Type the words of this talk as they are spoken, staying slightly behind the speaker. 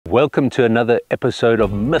Welcome to another episode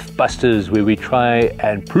of MythBusters, where we try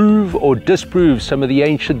and prove or disprove some of the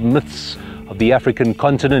ancient myths of the African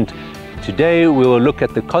continent. Today we will look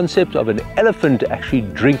at the concept of an elephant actually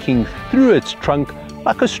drinking through its trunk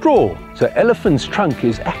like a straw. So elephant's trunk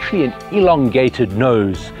is actually an elongated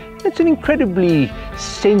nose. It's an incredibly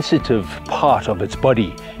sensitive part of its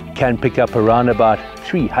body. It can pick up around about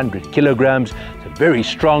 300 kilograms. It's very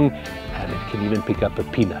strong, and it can even pick up a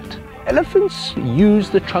peanut. Elephants use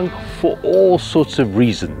the trunk for all sorts of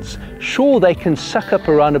reasons. Sure, they can suck up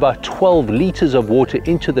around about 12 liters of water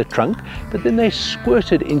into the trunk, but then they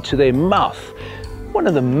squirt it into their mouth. One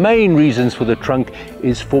of the main reasons for the trunk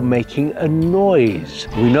is for making a noise.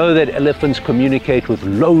 We know that elephants communicate with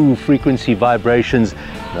low frequency vibrations,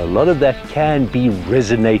 and a lot of that can be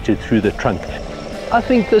resonated through the trunk. I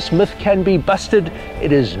think this myth can be busted.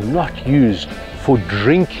 It is not used for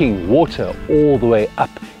drinking water all the way up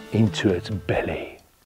into its belly.